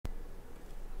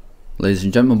Ladies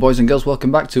and gentlemen, boys and girls,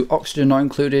 welcome back to Oxygen Not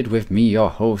Included with me, your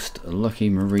host,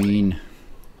 Luckymarine.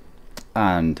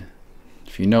 And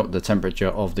if you note the temperature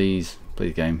of these,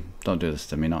 please game, don't do this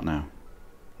to me, not now.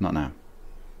 Not now.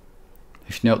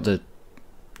 If you note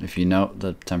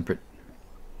the temperatures?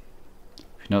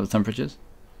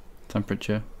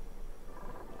 Temperature.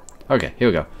 Okay, here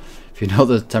we go. If you know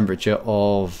the temperature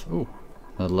of, ooh,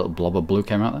 a little blob of blue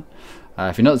came out there.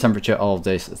 If you know the temperature of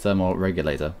this thermal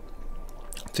regulator,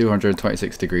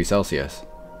 226 degrees Celsius.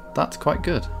 That's quite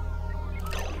good.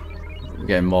 We're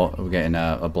getting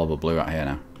a blob of blue out here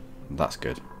now. That's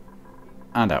good.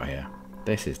 And out here.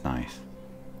 This is nice.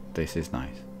 This is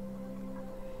nice.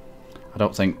 I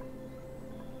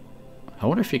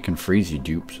wonder if you can freeze your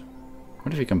dupes. I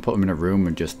wonder if you can put them in a room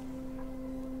and just...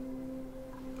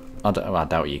 I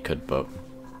doubt you could, but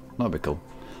that'd be cool.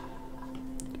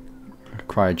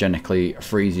 Cryogenically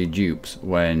freeze your dupes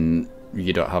when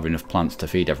you don't have enough plants to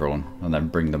feed everyone, and then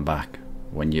bring them back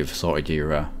when you've sorted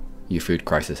your food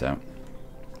crisis out.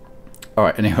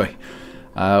 Alright, anyway,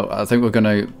 I think we're going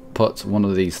to put one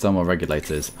of these thermal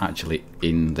regulators actually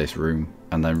in this room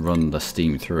and then run the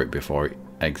steam through it before it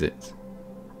exits.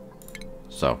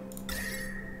 So,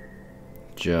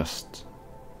 just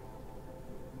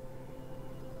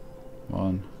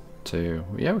 1, 2,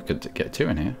 yeah, we could get 2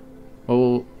 in here.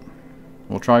 Well,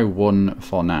 we'll try 1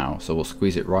 for now, so we'll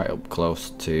squeeze it right up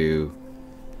close to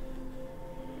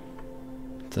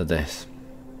this.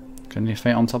 Can you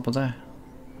fit on top of there?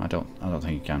 I don't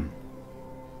think you can.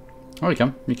 Oh, you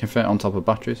can. You can fit on top of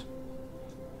batteries.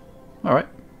 Alright,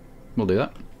 we'll do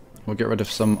that. We'll get rid of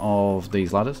some of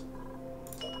these ladders.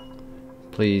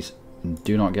 Please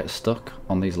do not get stuck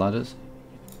on these ladders.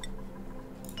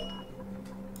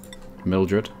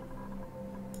 Mildred,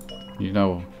 you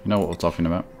know what we're talking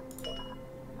about.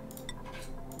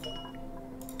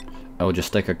 I will just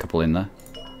stick a couple in there.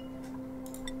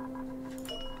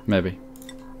 Maybe.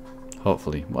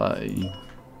 Hopefully. Why?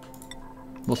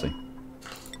 We'll see.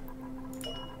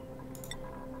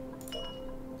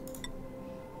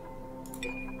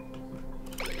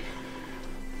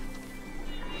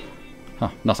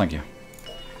 Oh, no thank you.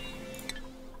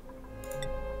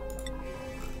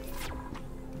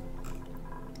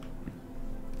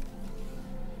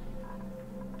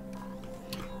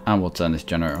 And we'll turn this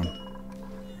generator on.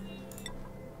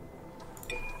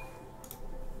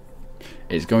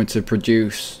 It's going to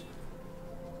produce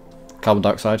carbon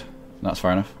dioxide, that's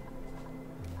fair enough,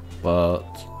 but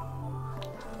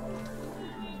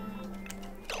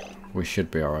we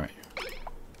should be alright.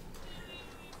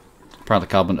 Apparently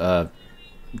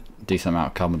decent amount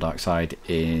of carbon dioxide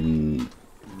in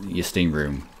your steam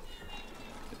room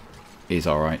is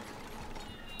alright.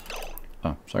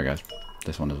 Oh, sorry guys,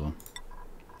 this one as well.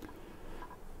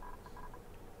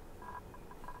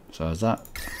 So has that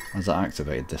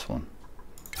activated this one?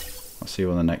 Let's see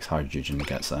when the next hydrogen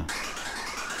gets there.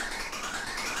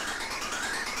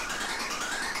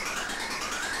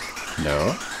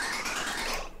 No.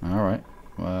 Alright.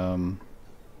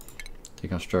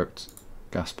 Deconstruct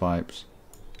gas pipes.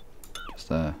 Just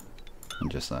there. And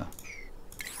just there.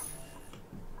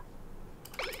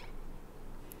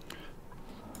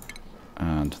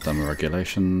 And thermal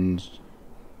regulations.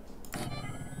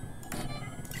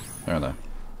 There.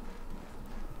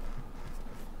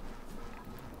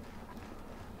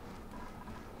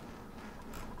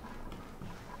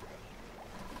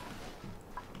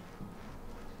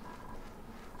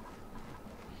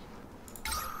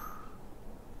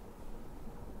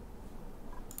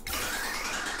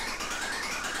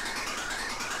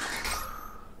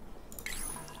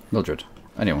 Mildred.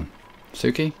 Anyone?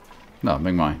 Suki? No,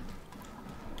 Ming Mai.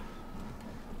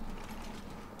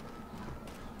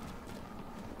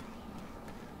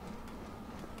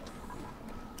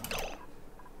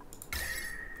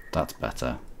 That's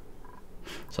better.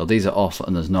 So these are off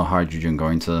and there's no hydrogen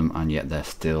going to them, and yet they're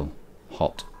still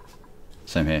hot.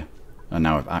 Same here. And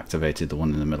now I've activated the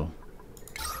one in the middle.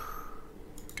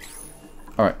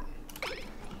 Alright.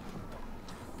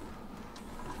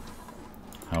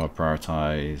 How I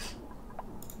prioritise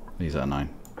these at 9.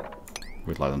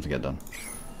 We'd like them to get done.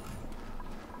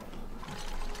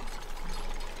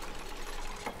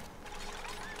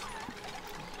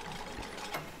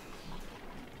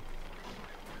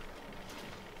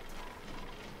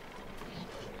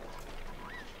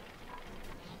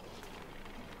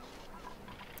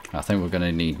 I think we're going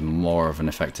to need more of an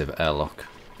effective airlock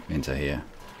into here.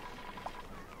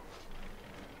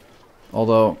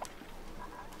 Although,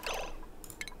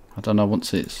 I don't know,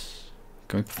 once it's...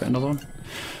 Can we fit another one?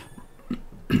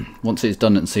 Once it's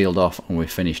done and sealed off and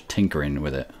we've finished tinkering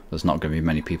with it, there's not going to be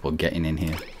many people getting in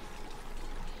here.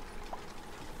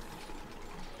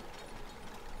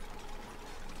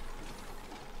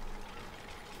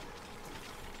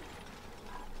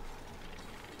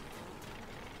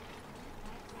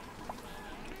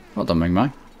 Well done, Ming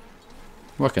Mai.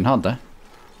 Working hard there.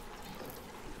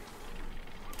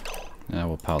 Yeah,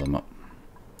 we'll power them up.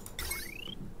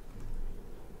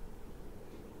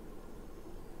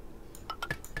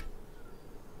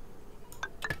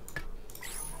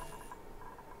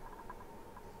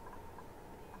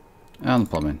 And the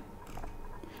plumbing.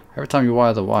 Every time you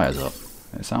wire the wires up,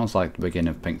 it sounds like the beginning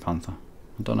of Pink Panther.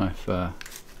 I don't know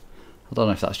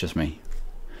if that's just me.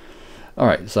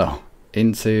 Alright, so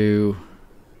into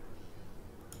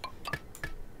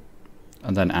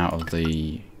and then out of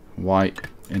the white,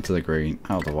 into the green,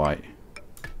 out of the white,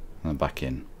 and then back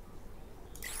in.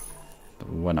 But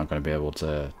we're not going to be able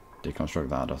to deconstruct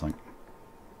that, I don't think.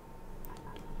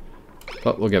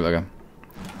 But we'll give it a go.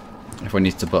 If we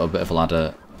need to put a bit of a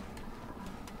ladder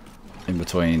in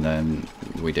between, then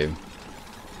we do.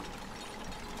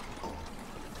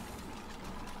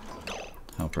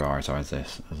 I'll prioritise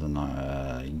this as a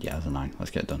 9. Yeah, as a 9. Let's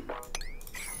get it done.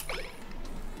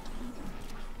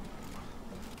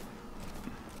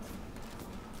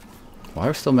 Why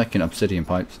are we still making obsidian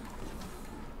pipes?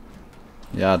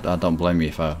 Yeah, I don't blame you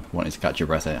if I wanted to catch your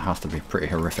breath. It has to be pretty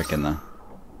horrific in there.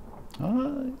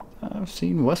 I've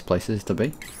seen worse places to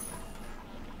be.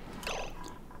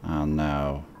 And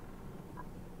now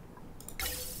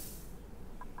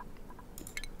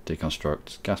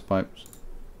deconstruct gas pipes.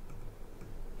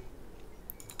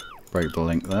 Break the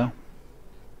link there.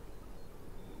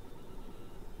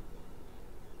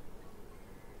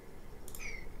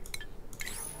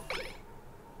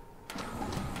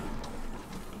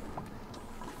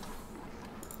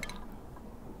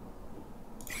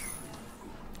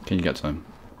 Can you get to him?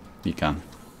 You can.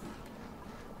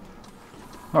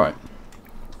 Alright.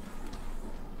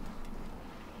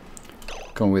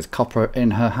 Going with copper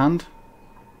in her hand.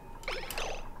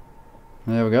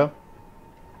 There we go.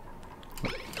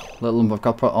 Little lump of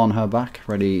copper on her back,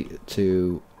 ready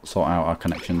to sort out our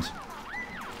connections.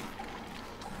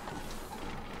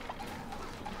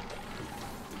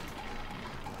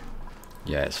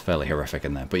 Yeah, it's fairly horrific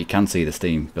in there, but you can see the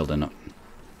steam building up.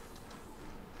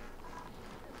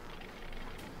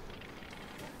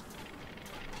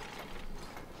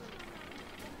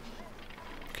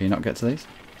 Can you not get to these?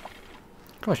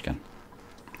 Of course you can.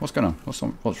 What's going on?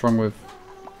 What's wrong with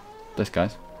this,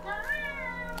 guys?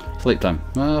 Sleep time.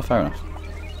 Oh, fair enough.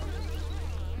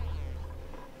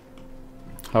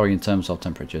 How are you in terms of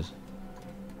temperatures?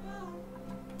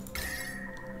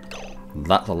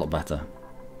 That's a lot better.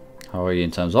 How are you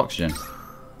in terms of oxygen?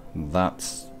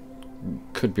 That's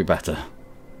could be better.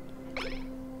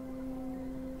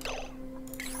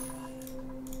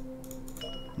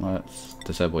 Let's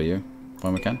disable you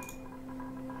when we can.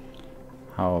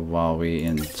 How are we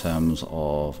in terms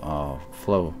of our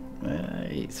flow?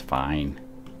 It's fine.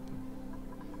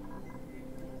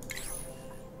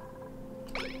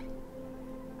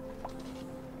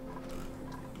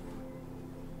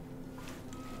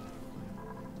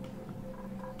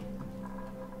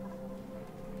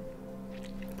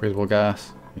 Breathable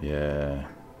gas, yeah.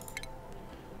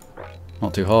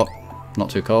 Not too hot,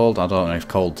 not too cold. I don't know if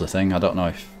cold's a thing. I don't know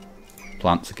if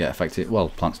plants get affected. Well,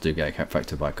 plants do get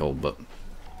affected by cold, but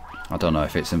I don't know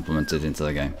if it's implemented into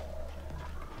the game.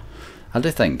 I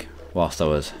did think, whilst I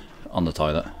was on the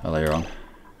toilet earlier on,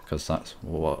 because that's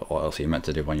what else are you meant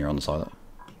to do when you're on the toilet,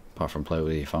 apart from play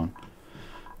with your phone.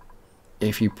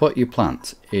 If you put your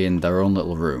plants in their own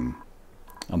little room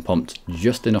and pumped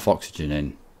just enough oxygen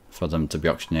in for them to be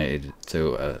oxygenated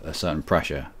to a certain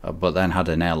pressure, but then had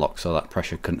an airlock so that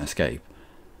pressure couldn't escape,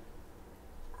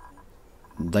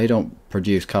 they don't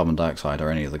produce carbon dioxide or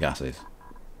any of the gases.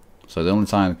 So the only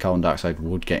time carbon dioxide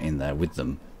would get in there with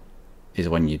them is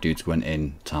when you dudes went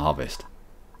in to harvest.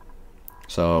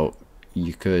 So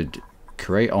you could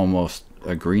create almost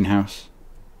a greenhouse,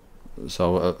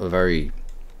 so a very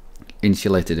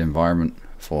insulated environment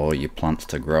for your plants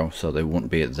to grow, so they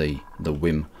wouldn't be at the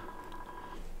whim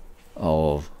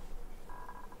of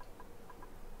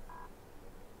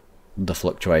the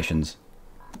fluctuations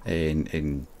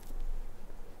in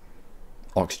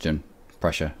oxygen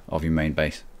pressure of your main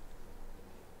base.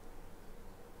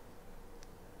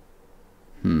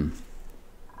 We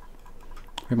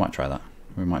might try that.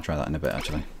 We might try that in a bit,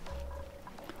 actually.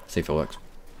 See if it works.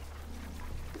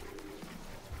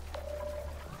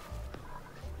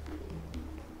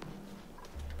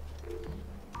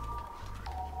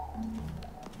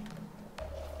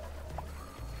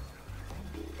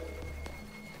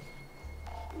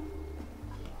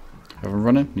 Everyone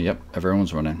running? Yep,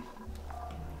 everyone's running.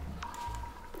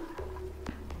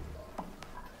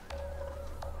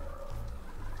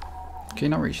 Can you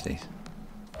not reach these?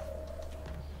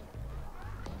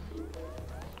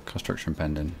 Construction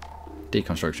pending.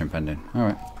 Deconstruction pending.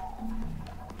 Alright.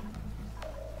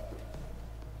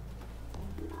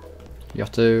 You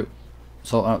have to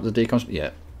sort out the deconstruction.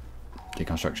 Yeah.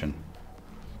 Deconstruction.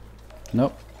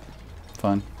 Nope.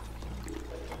 Fine.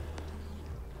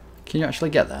 Can you actually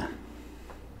get there?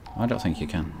 I don't think you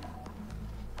can.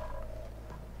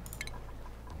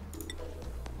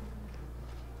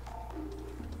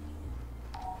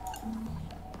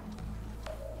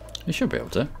 You should be able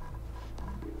to.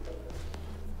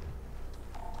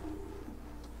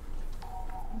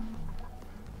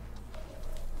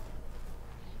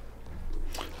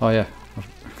 Oh yeah.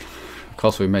 Of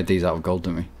course we made these out of gold,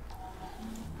 didn't we?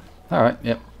 Alright,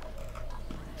 yep.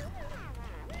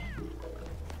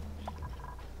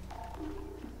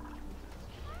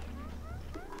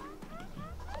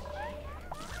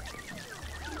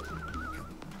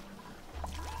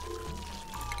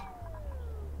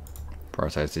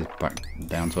 Prioritize these back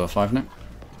down to a 5 now.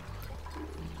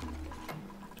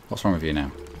 What's wrong with you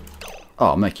now?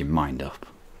 Oh, make your mind up.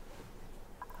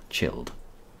 Chilled.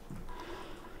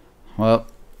 Well,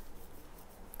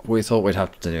 we thought we'd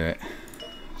have to do it.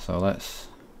 So let's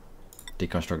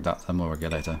deconstruct that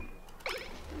thermoregulator.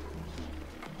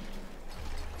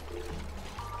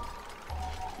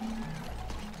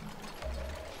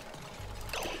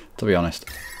 To be honest.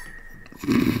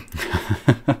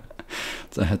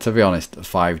 to be honest,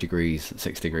 5 degrees,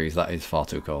 6 degrees, that is far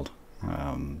too cold.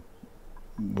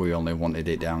 We only wanted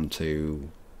it down to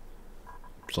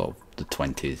sort of the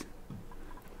 20s.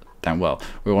 Well,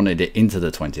 we wanted it into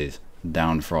the 20s,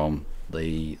 down from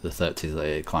the 30s that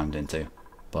it climbed into.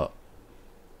 But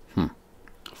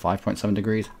 5.7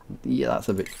 degrees, yeah, that's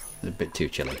a bit too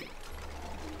chilly.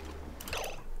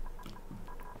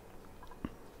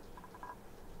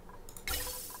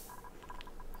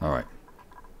 All right,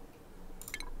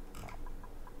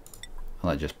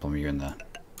 I'll just plumb you in there.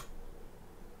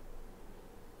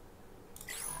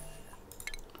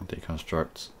 I'll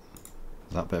deconstruct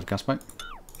that bit of gas pipe.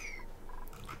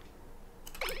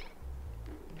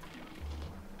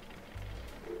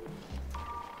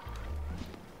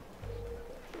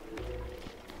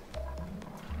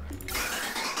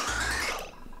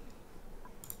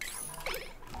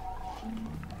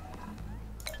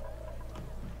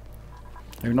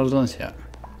 Have not done this yet.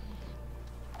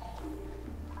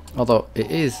 Although it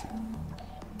is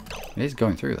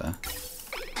going through there.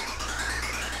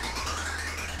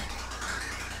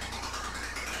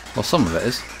 Well, some of it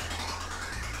is.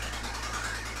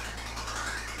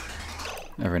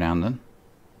 Every now and then.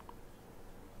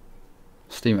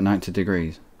 Steam at 90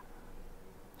 degrees.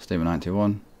 Steam at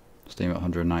 91. Steam at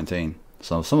 119.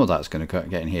 So some of that's going to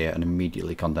get in here and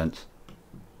immediately condense.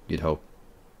 You'd hope.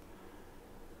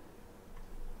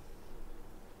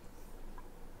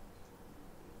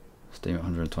 Steam at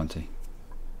 120.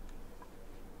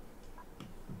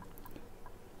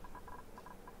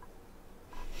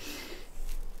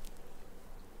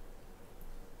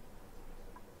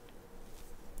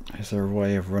 Is there a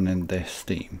way of running this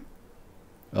steam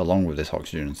along with this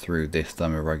oxygen through this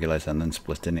thermoregulator and then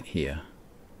splitting it here?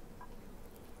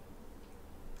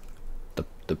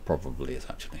 There probably is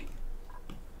actually,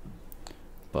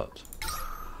 but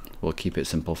we'll keep it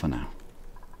simple for now.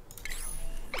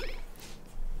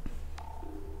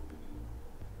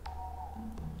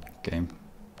 Game.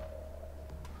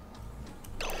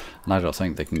 And I don't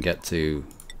think they can get to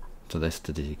this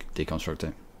to deconstruct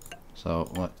it.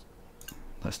 So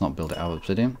let's not build it out of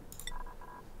obsidian.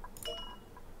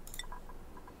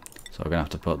 So we're gonna have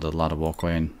to put the ladder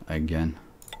walkway in again.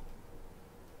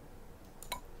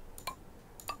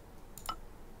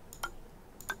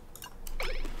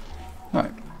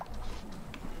 Alright.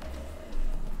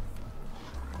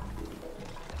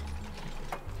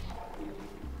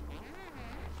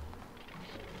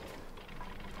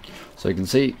 So you can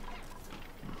see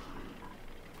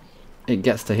it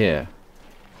gets to here,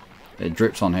 it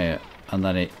drips on here, and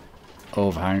then it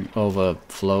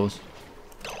overflows.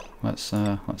 Let's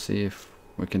see if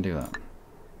we can do that.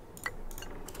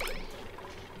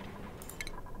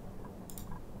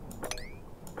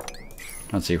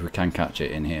 Let's see if we can catch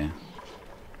it in here.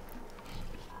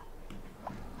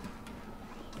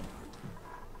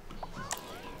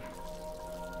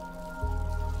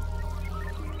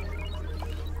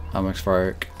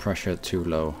 Atmospheric pressure too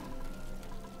low.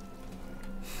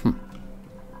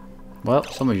 Well,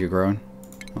 some of you growing.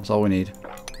 That's all we need.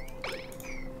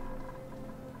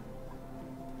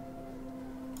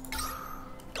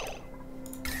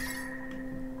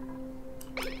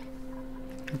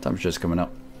 The temperature's coming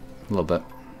up a little bit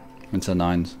into the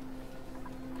 9s.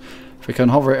 If we can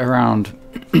hover it around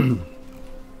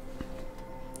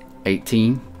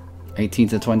 18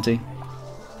 to 20.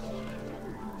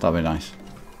 That'd be nice.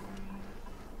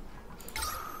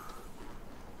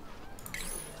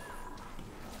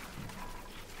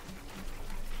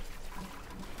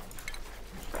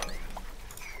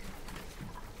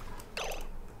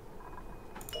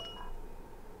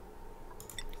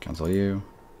 Cancel you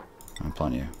and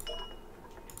plant you.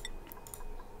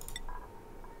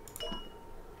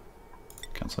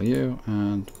 Cancel you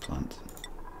and plant.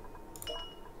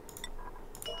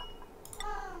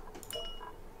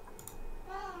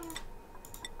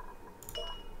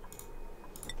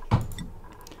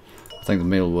 I think the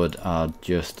mealwood are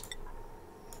just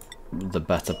the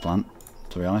better plant,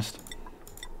 to be honest.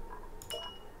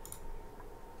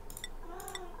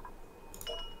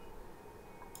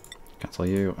 Cancel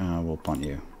you and we'll plant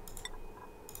you.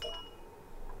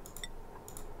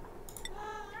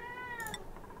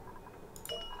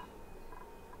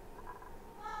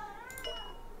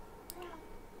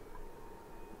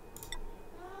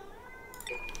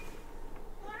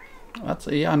 That's,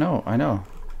 yeah, I know.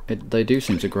 They do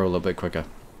seem to grow a little bit quicker.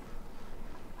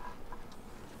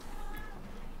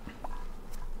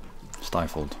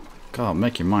 Stifled. God,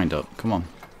 make your mind up. Come on.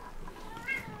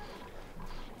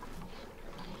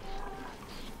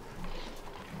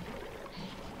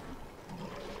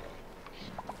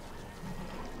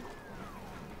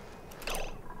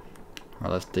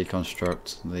 Right, let's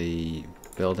deconstruct the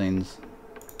buildings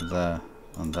there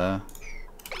and there.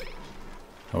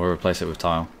 And we'll replace it with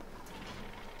tile.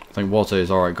 I think water is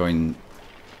alright going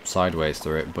sideways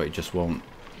through it, but it just won't.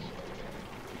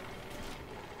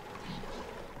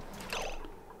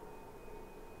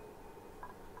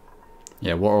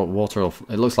 Yeah, water will,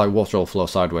 it looks like water will flow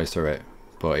sideways through it,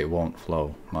 but it won't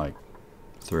flow like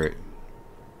through it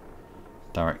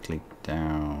directly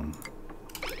down.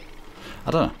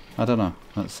 I don't know.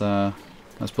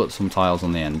 Let's put some tiles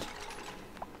on the end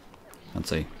and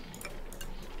see.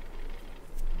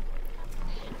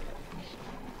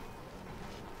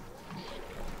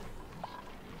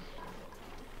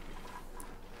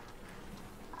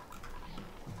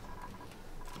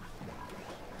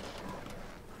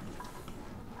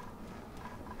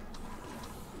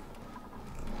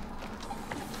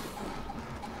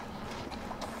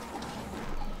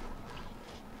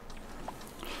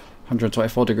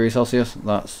 $124°C,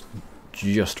 that's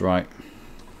just right.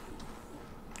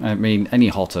 I mean, any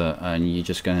hotter and you're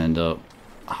just going to end up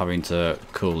having to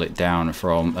cool it down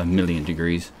from 1,000,000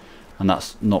 degrees, and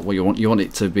that's not what you want. You want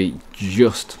it to be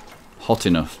just hot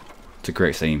enough to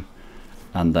create steam,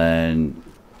 and then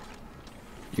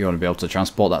you want to be able to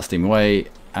transport that steam away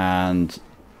and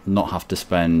not have to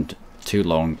spend too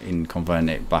long in converting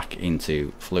it back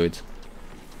into fluids.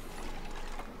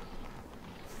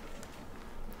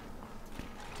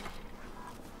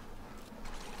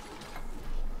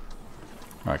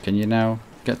 Right, can you now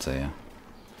get to here?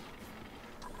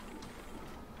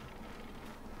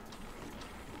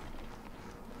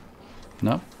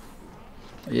 No?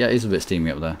 Yeah, it is a bit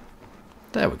steamy up there.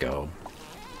 There we go.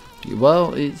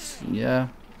 Well, it's, yeah.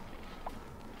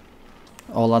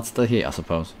 All adds to the heat, I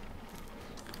suppose.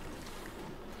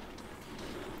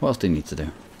 What else do you need to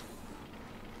do?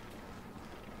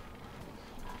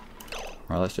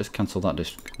 Right, let's just cancel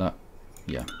that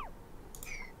yeah.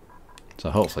 So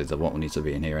hopefully there won't need to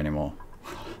be in here anymore.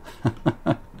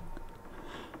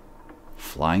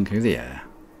 Flying through the air.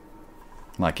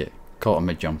 Like it. Caught a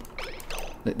mid-jump.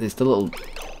 It's the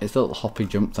little hoppy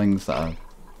jump things that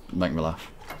make me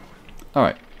laugh.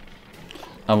 Alright.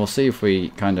 And we'll see if we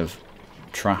kind of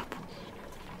trap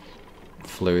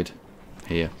fluid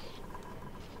here.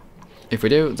 If we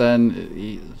do, then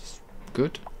it's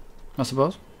good, I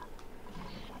suppose.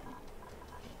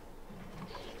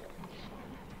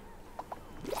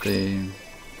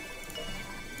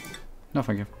 No,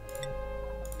 thank you.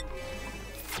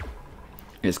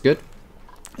 It's good.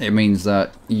 It means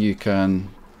that you can,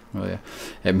 well, yeah,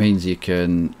 it means you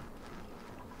can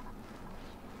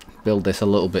build this a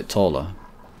little bit taller,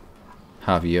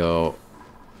 have your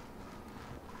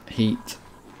heat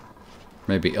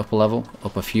maybe up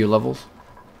a few levels,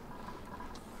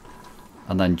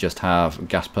 and then just have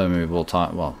gas permeable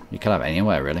tile. Well, you can have it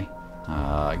anywhere really.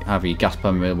 Have your gas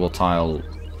permeable tile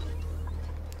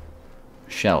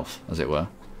shelf, as it were.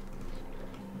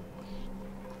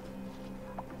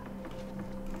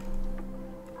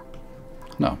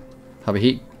 No, have a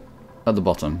heat at the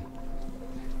bottom,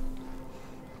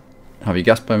 have your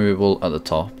gas permeable at the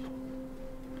top,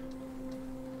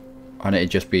 and it'd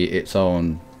just be its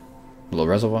own little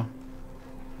reservoir.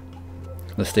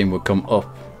 The steam would come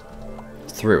up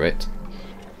through it,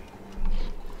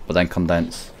 but then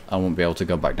condense and won't be able to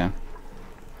go back down.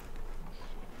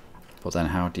 But then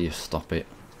how do you stop it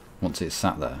once it's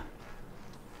sat there?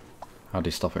 How do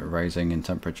you stop it raising in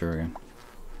temperature again?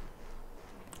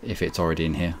 If it's already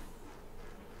in here.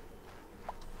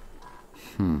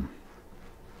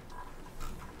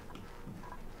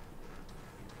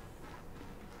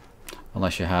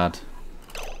 Unless you had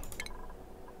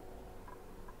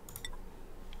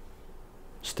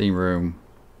steam room,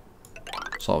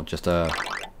 sort of just a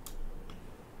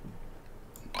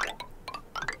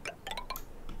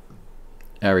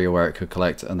area where it could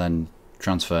collect and then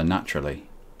transfer naturally.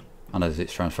 And as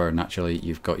it's transferring naturally,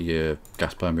 you've got your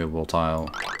gas permeable tile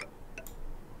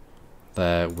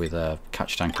there with a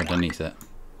catch tank underneath it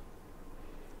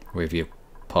with your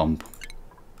pump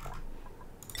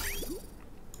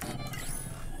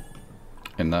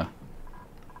in there.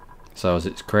 So as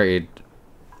it's created,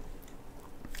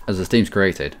 as the steam's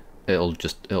created, it'll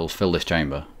fill this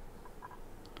chamber,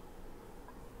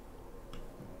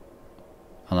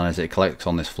 and then as it collects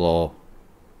on this floor,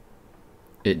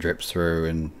 it drips through.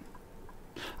 And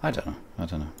I don't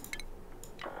know.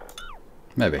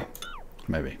 Maybe.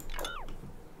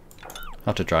 I'll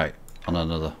have to try it on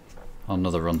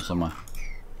another run somewhere.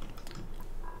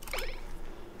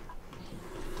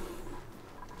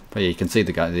 But yeah, you can see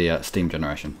the steam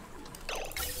generation.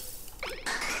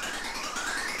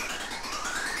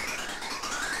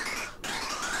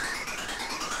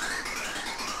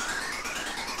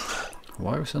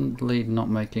 Why are we suddenly not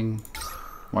making?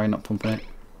 Why are you not pumping it?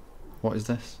 What is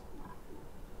this?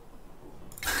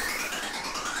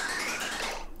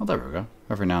 Oh, there we go.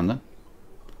 Every now and then.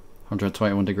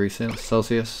 121 degrees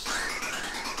Celsius.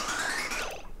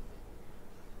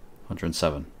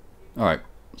 107. Alright,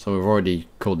 so we've already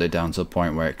cooled it down to the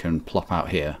point where it can plop out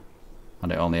here.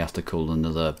 And it only has to cool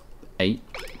another 8.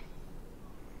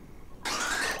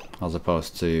 As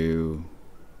opposed to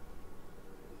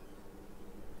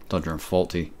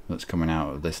 140 that's coming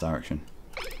out of this direction.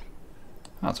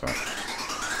 That's right.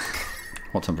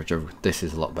 What temperature? This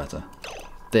is a lot better.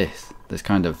 This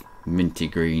kind of minty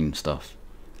green stuff.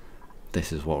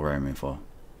 This is what we're aiming for.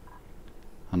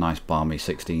 A nice balmy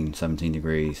 16, 17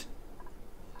 degrees.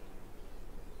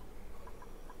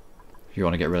 If you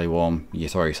want to get really warm, you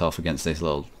throw yourself against this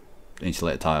little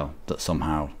insulated tile that's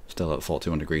somehow still at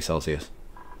 41 degrees Celsius.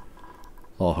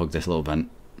 Or hug this little vent.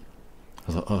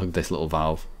 Or hug this little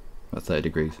valve at 30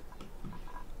 degrees.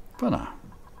 But no,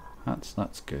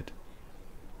 that's good.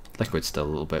 Liquid's still a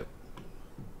little bit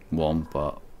warm,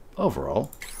 but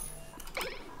overall,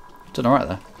 done alright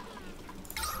there.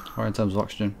 Or in terms of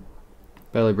oxygen.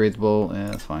 Barely breathable,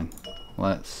 yeah, that's fine.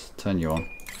 Let's turn you on,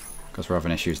 because we're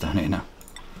having issues down here now.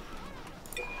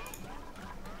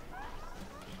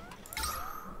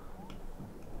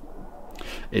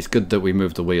 It's good that we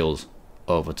moved the wheels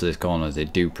over to this corner. They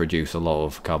do produce a lot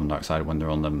of carbon dioxide when they're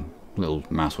on them little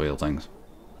mouse wheel things.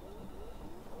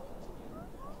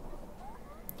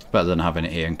 It's better than having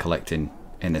it here and collecting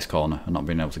in this corner and not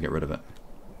being able to get rid of it.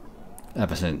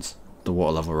 Ever since the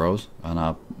water level rose and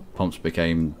our pumps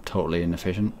became totally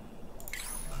inefficient.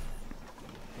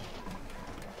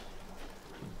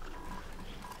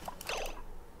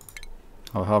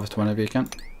 I'll harvest whenever you can.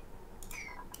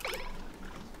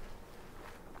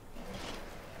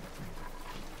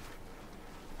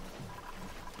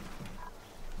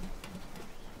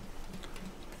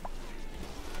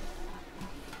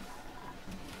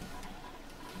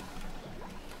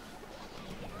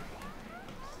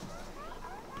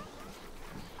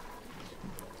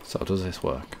 So does this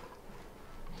work?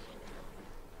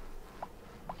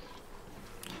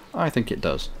 I think it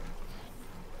does.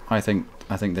 I think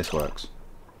this works.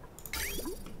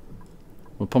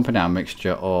 We're pumping out a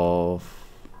mixture of...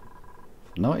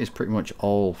 No, it's pretty much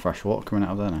all fresh water coming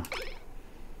out of there now.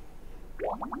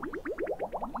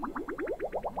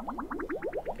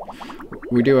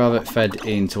 We do have it fed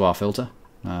into our filter,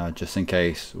 just in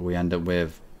case we end up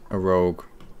with a rogue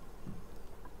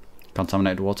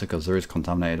contaminated water, because there is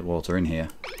contaminated water in here.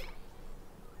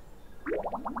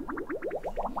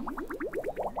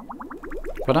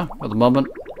 But no, at the moment,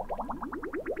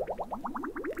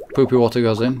 poopy water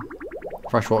goes in,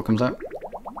 fresh water comes out.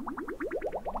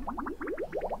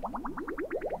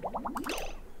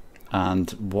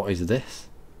 And what is this?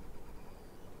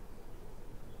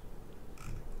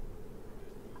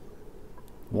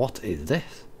 What is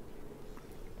this?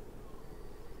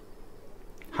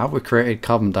 How have we created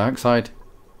carbon dioxide?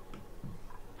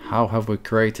 How have we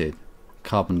created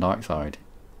carbon dioxide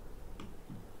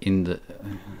in the...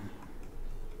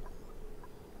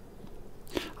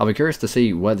 I'll be curious to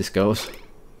see where this goes.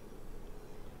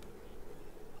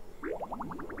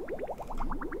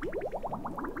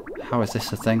 How is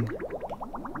this a thing?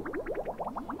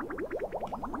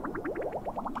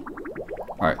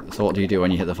 Alright, so what do you do when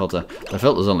you hit the filter? The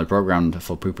filter's only programmed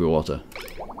for poo-poo water.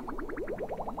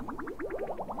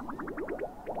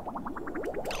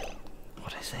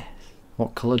 What is this?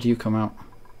 What colour do you come out?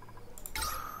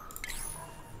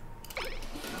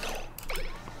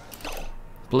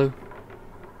 Blue.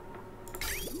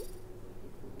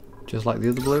 Just like the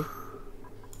other blue.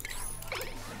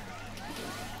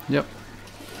 Yep.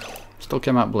 Still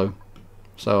came out blue.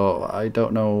 So I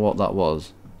don't know what that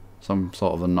was. Some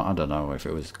sort of I don't know if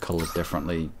it was coloured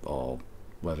differently or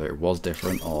whether it was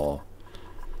different or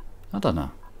I don't know.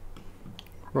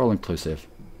 We're all inclusive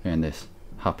here in this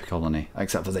happy colony,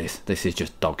 except for this. This is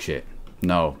just dog shit.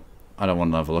 No, I don't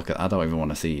want to have a look at. I don't even want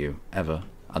to see you ever.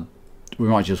 We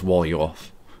might just wall you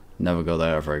off. Never go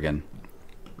there ever again.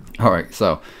 All right,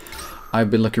 so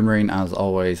I've been Luckymarine as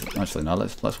always. Actually, no.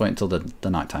 Let's wait until the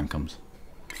night time comes,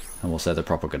 and we'll say the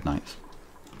proper good nights.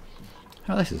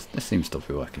 Oh, this seems to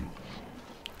be working.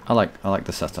 I like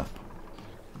the setup.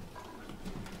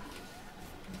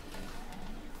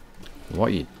 What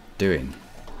are you doing?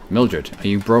 Mildred, are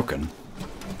you broken?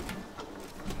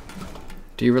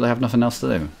 Do you really have nothing else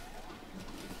to do?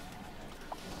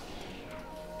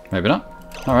 Maybe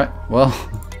not. Alright, well,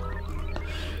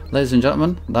 ladies and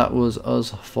gentlemen, that was us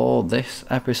for this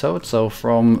episode. So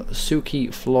from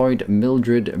Suki, Floyd,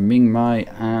 Mildred, Ming Mai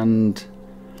and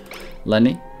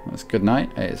Lenny, that's good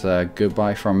night. It's a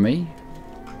goodbye from me.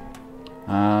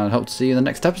 And hope to see you in the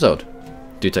next episode.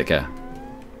 Do take care.